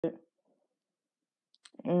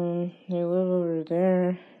They live over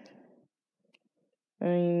there.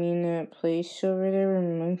 Oh, you mean that place over there where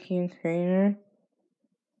Monkey and Crane are?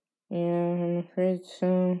 Yeah, I'm afraid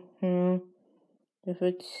so. Well, if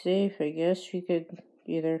it's safe, I guess we could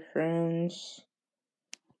be their friends.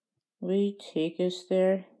 Will you take us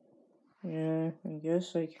there? Yeah, I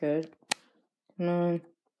guess I could. Come on.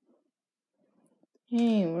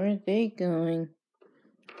 Hey, where are they going?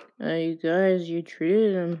 You guys, you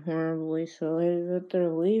treated them horribly, so I bet they're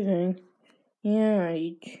leaving. Yeah,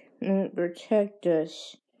 you won't protect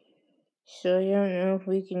us. So I don't know if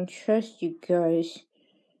we can trust you guys.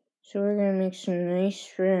 So we're gonna make some nice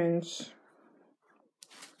friends.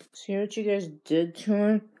 See what you guys did to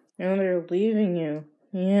them? Now they're leaving you.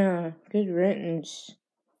 Yeah, good riddance.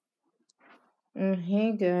 Oh,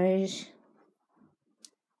 hey guys.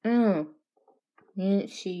 Oh,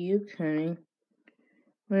 didn't see you coming.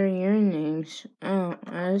 What are your names? Oh,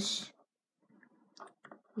 us?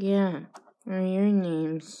 Yeah, what are your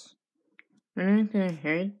names? We're not gonna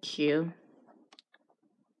hurt you.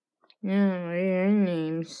 Yeah, what are your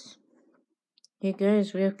names? Hey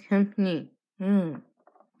guys, we have company. Oh.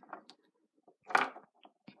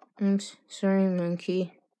 I'm sorry,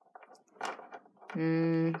 Monkey.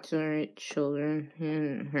 It's alright, children. You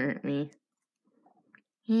didn't hurt me.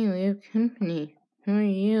 Hey, we have company. Who are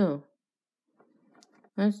you?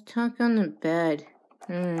 Let's talk on the bed.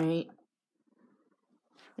 Alright.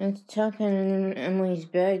 Let's talk on Emily's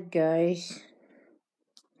bed, guys.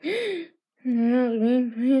 No, the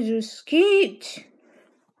mean ponies escaped!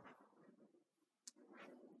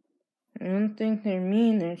 I don't think they're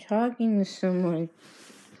mean. They're talking to someone.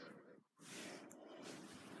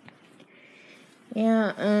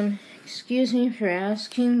 Yeah, excuse me for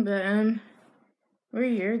asking, but, what are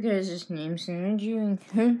your guys' names and where'd you even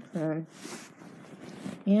come from?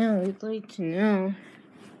 Yeah, we'd like to know.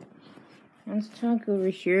 Let's talk over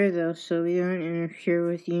here, though, so we don't interfere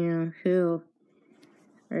with who.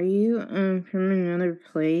 Are you, from another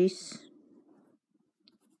place?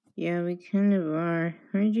 Yeah, we kind of are.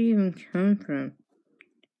 Where'd you even come from?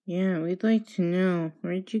 Yeah, we'd like to know.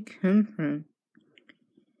 Where'd you come from?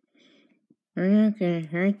 We're not gonna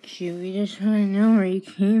hurt you. We just want to know where you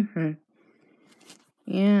came from.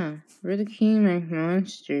 Yeah, we're the Kingmaker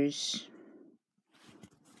monsters.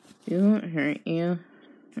 We won't hurt you.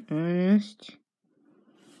 Honest?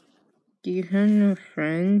 Do you have no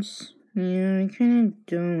friends? Yeah, I kinda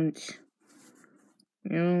don't.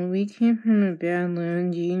 We came from a bad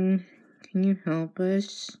landing. Can you help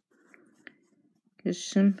us? 'Cause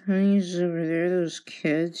some ponies over there, those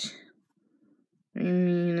kids.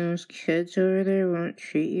 Those kids over there won't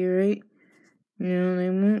treat you right. They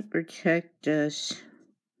won't protect us.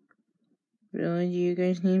 Really, do you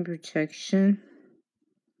guys need protection?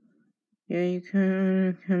 Yeah, you kinda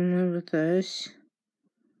wanna come live with us?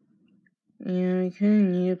 Yeah, we kinda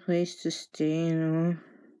need a place to stay all.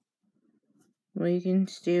 Well, you can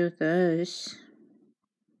stay with us.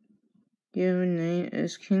 Do you have a knight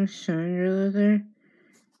as King Sandra there?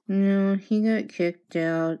 No, he got kicked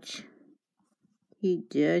out. He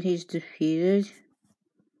did? He's defeated?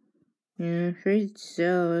 Yeah, I'm afraid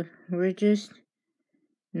so. We're just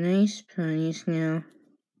nice ponies now.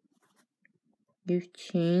 You've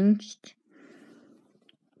changed?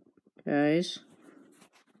 Guys?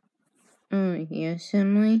 Oh, yes,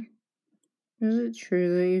 Emily? Is it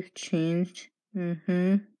true that you've changed? Not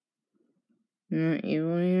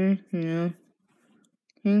evil anymore? No.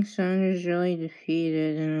 King Sandra's really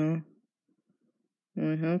defeated and all.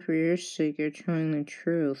 I hope for your sake you're telling the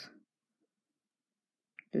truth.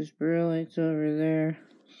 'Cause Burlight's over there.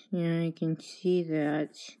 Yeah, I can see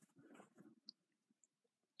that.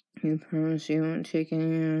 You promise you won't take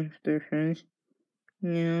any of their friends?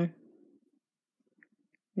 No.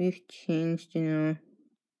 We've changed, You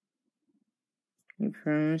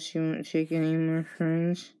promise you won't take any more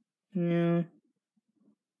friends? No.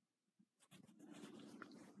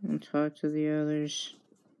 I'll talk to the others.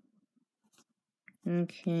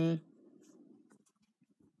 Okay.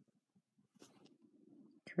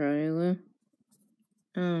 Tryla?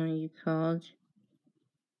 Oh, you called?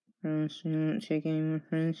 Promise you won't take any more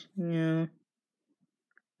friends? No.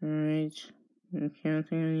 Alright. I'm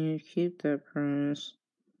counting on you to keep that promise.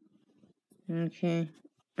 Okay.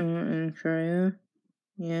 And Tryla?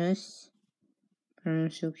 Yes?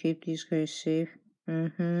 Promise you'll keep these guys safe?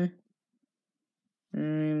 I'm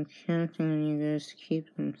counting on you guys to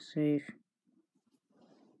keep them safe.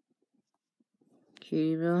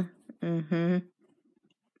 Kittyville?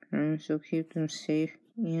 Promise you'll keep them safe?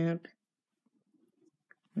 Yep.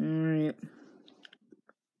 Alright.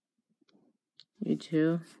 You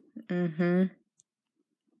too?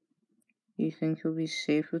 You think you'll be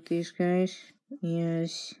safe with these guys?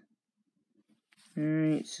 Yes.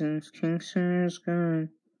 Alright, since King Center is gone,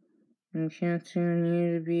 I'm counting on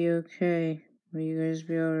you to be okay. Will you guys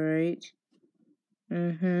be alright?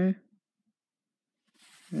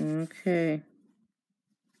 Okay.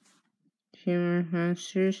 Two more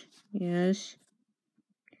monsters? Yes.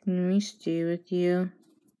 Can we stay with you?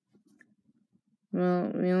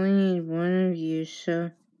 Well, we only need one of you, so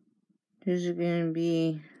who's it gonna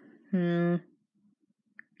be? Well,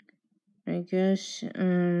 I guess,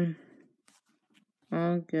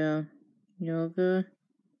 I'll go. You'll go?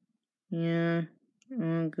 Yeah,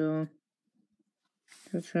 I'll go.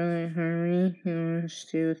 That's right, Harmony. You wanna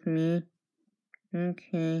stay with me?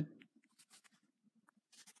 Okay.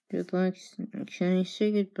 Good luck. Can I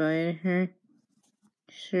say goodbye to her?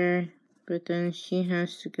 Sure, but then she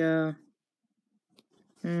has to go.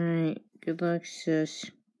 Alright, good luck, sis.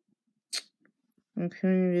 I'm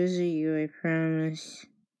coming to visit you, I promise.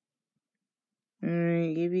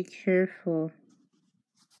 Alright, you be careful.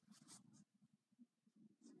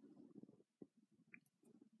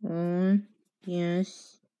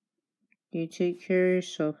 Yes. You take care of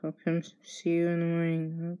yourself. I'll come see you in the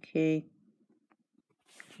morning. Okay.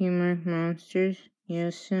 Few more monsters?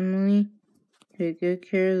 Yes, Emily? Take good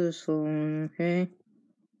care of this little one, okay?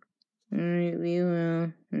 Alright, we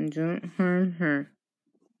will. And don't harm her.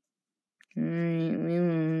 Alright, we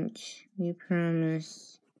won't. We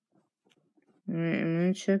promise. Alright, I'm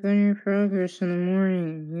gonna check on your progress in the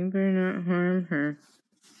morning. You better not harm her.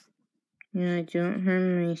 Yeah, don't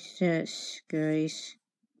harm my sis, guys.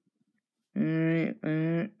 Alright,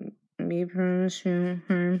 we promise we won't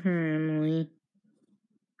harm her, Emily.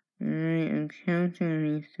 Alright, I'm counting on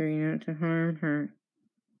you three not to harm her.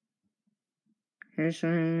 Here's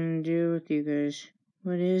what I'm gonna do with you guys.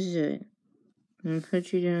 What is it? I'm gonna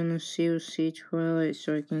put you down the COC toilet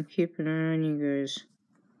so I can keep an eye on you guys.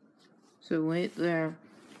 So wait there.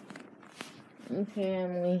 Okay,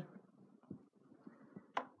 Emily.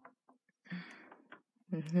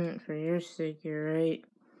 For your sake, you're right.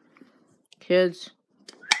 Kids.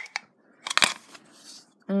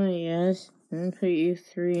 Oh yes, I'm gonna put you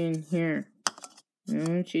three in here. I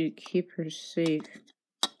want you to keep her safe.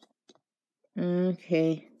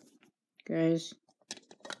 Okay, guys.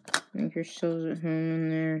 Make yourselves at home in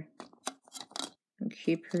there. And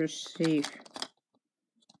keep her safe.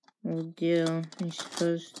 Well, deal. I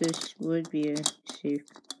suppose this would be a safe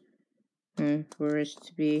home for us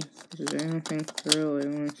to be, because I don't think Burley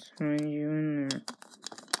wants to find you in there.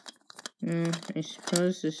 No, I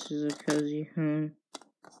suppose this is a cozy home.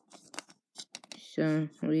 So,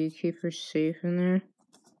 will you keep her safe in there?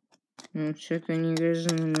 I'll check on you guys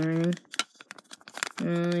in the morning.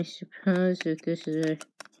 Well, I suppose if this is a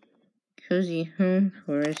cozy home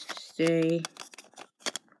for us to stay,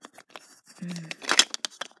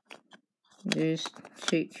 just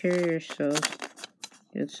take care of yourself.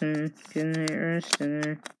 Get some good night rest in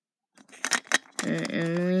there.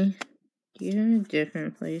 Emily, do you have a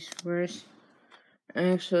different place for us?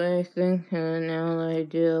 Actually, I think now that I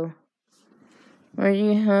do. Where do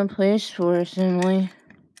you have a place for us, Emily?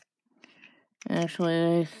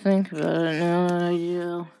 Actually, I think about it now that I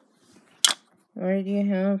do. Where do you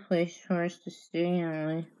have a place for us to stay,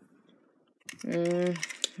 Emily?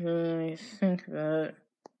 I think about it.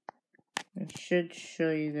 I should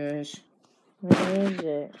show you guys. Where is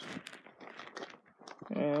it?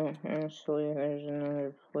 Oh, actually, there's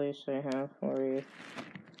another place I have for you.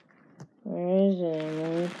 Where is it,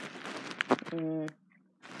 Emily?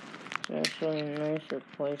 It's actually a nicer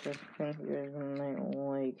place I think you guys might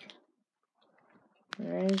like.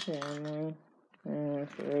 Where is it, Emily?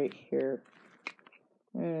 It's right here.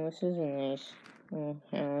 This is a nice little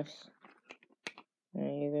house.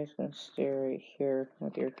 You guys can stay right here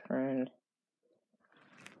with your friend.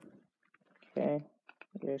 Okay?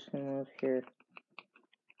 You guys can live here.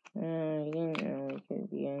 You didn't know we could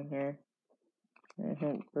be in here. I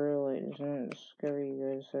hope Burley doesn't discover you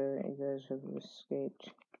guys have escaped.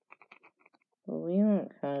 But we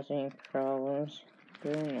won't cause any problems.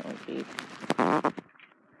 There won't be. Let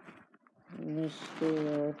me stay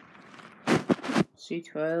there. See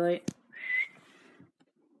Twilight?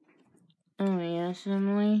 Oh yes,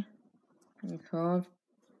 Emily? You called?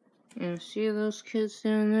 You see those kids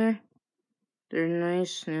down there? They're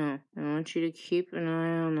nice now. I want you to keep an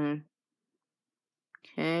eye on them.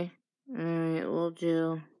 Okay? Alright, will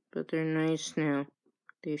do. But they're nice now.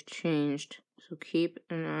 They've changed. So keep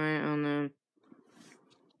an eye on them.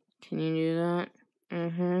 Can you do that?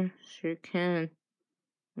 Sure can.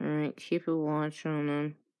 Alright, keep a watch on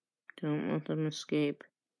them. Don't let them escape.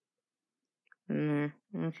 In there.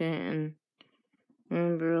 Okay, and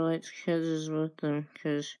Remember, like, kids is with them,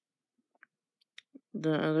 because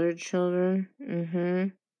the other children,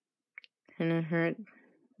 kinda hurt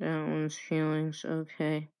that one's feelings.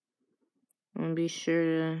 Okay. I'll be sure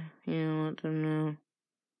to, let them know.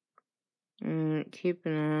 And keep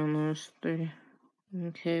an eye on those three.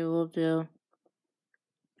 Okay, we'll do.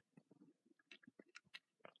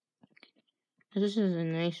 This is a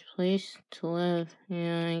nice place to live.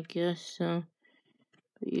 Yeah, I guess so.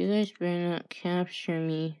 But you guys better not capture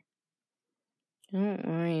me. Don't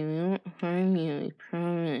worry, we won't harm you, we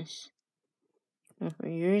promise. And for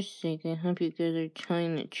your sake, I hope you guys are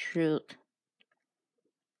telling the truth.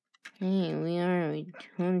 Hey, we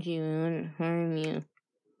told you we wouldn't harm you.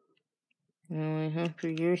 Well, I hope for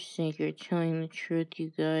your sake you're telling the truth,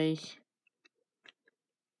 you guys.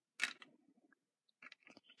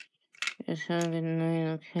 Just have a good night,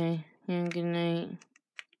 okay? Yeah, good night.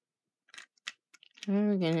 When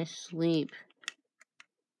are we gonna sleep?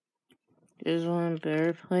 There's one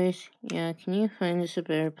better place? Yeah, can you find us a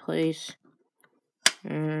better place?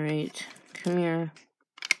 Alright, come here.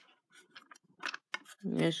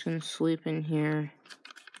 You guys can sleep in here.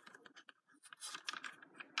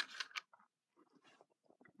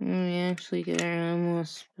 We actually get our own little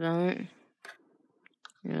spot.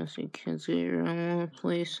 Yeah, so you kids get your own little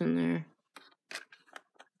place in there.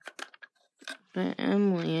 But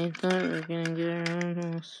Emily, I thought we were gonna get our own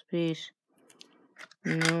little space.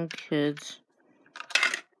 No, kids.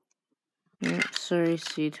 Sorry,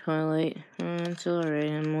 Sea Twilight. It's alright,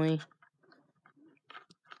 Emily.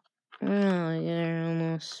 Well, we get our own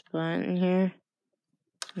little spot in here.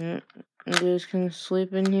 You guys can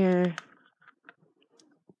sleep in here.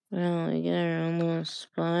 Well, we get our own little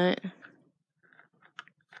spot.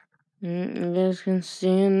 You guys can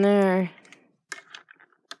stay in there.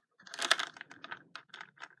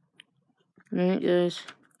 Good night, guys.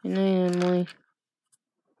 Good night, Emily.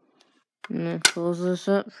 I'm gonna close this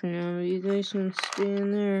up for now, but you guys can stay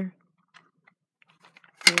in there.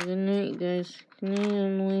 Good night, guys. Good night,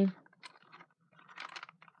 Emily.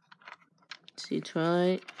 See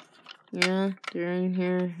Twilight? Yeah, they're in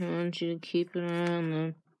here. I want you to keep an eye on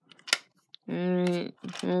them. Alright,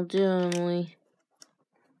 will do, Emily.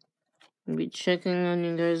 I'll be checking on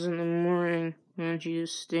you guys in the morning. I want you to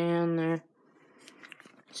stay on there.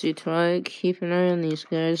 See Twilight, keep an eye on these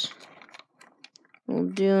guys. Will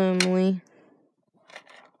do, Emily.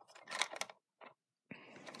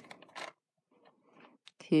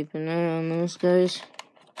 Keep an eye on those guys.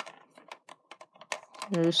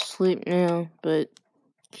 They're asleep now, but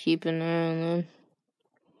keep an eye on them.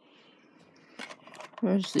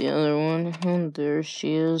 Where's the other one? Oh, there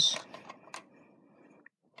she is.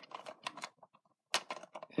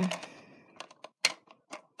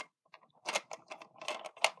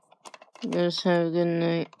 You guys have a good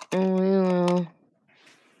night. Oh, we will.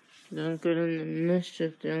 Don't get into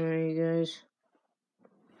mischief down there, you guys.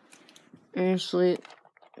 And sleep.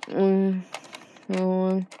 No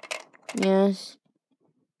one. Yes.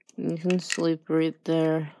 You can sleep right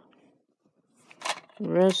there. The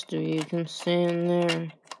rest of you can stay in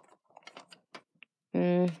there.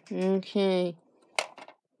 Okay.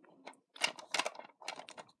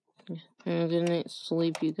 Have a good night's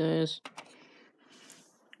sleep, you guys.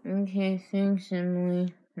 Okay, thanks,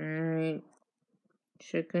 Emily. Alright.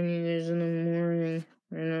 Check on you guys in the morning.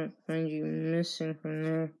 I not find you missing from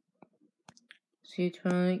there. See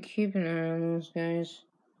Twilight, keep an eye on those guys.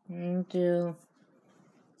 I do.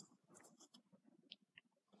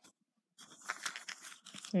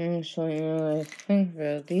 Actually, I think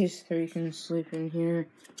about these three can sleep in here.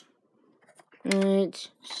 Alright,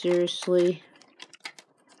 seriously.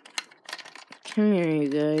 Come here, you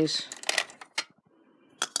guys.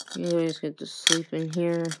 You guys get to sleep in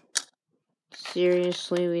here.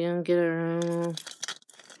 Seriously, we don't get our own little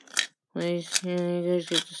place. Yeah, you guys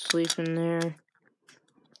get to sleep in there.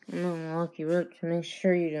 I'm gonna lock you up to make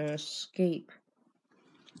sure you don't escape.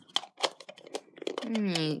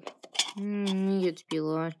 Hey, you get to be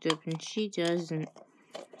locked up, and she doesn't.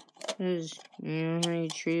 Because, you know how you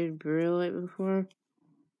treated Bro like before?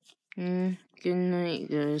 Good night,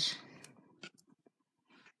 guys.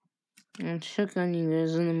 I'll check on you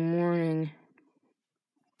guys in the morning.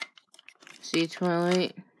 See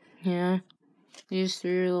Twilight? Yeah? These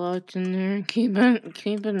three are locked in there. Keep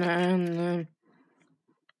an eye on them.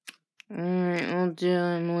 Alright, I'll do,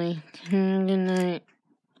 Emily. Good night.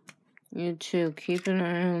 You too. Keep an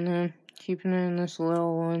eye on them. Keep an eye on this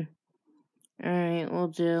little one. Alright, we'll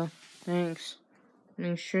do. Thanks.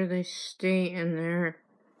 Make sure they stay in there.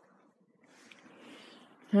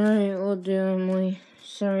 Alright, we'll do, Emily.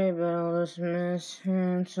 Sorry about all this mess.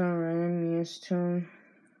 It's alright, I'm used to them.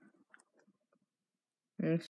 And